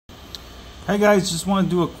Hey guys, just want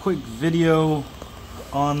to do a quick video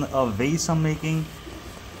on a vase I'm making.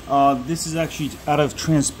 This is actually out of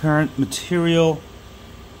transparent material.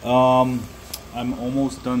 I'm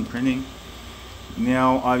almost done printing.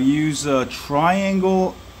 Now I use a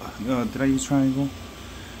triangle. Did I use triangle?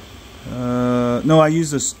 No, I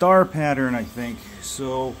use a star pattern, I think.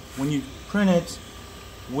 So when you print it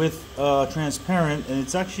with transparent, and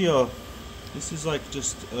it's actually this is like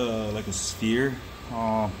just like a sphere.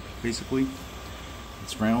 Basically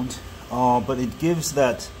it's round, but it gives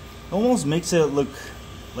that, almost makes it look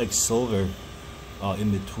like silver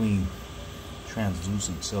in between,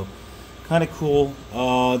 translucent. So kind of cool.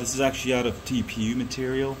 This is actually out of TPU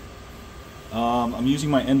material. I'm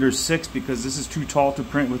using my Ender 6 because this is too tall to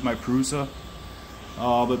print with my Prusa,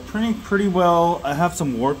 but printing pretty well. I have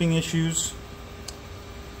some warping issues,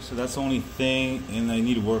 so that's the only thing, and I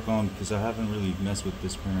need to work on because I haven't really messed with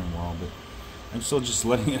this printer in a while, but I'm still just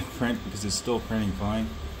letting it print because it's still printing fine.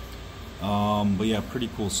 But yeah, pretty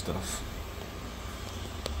cool stuff.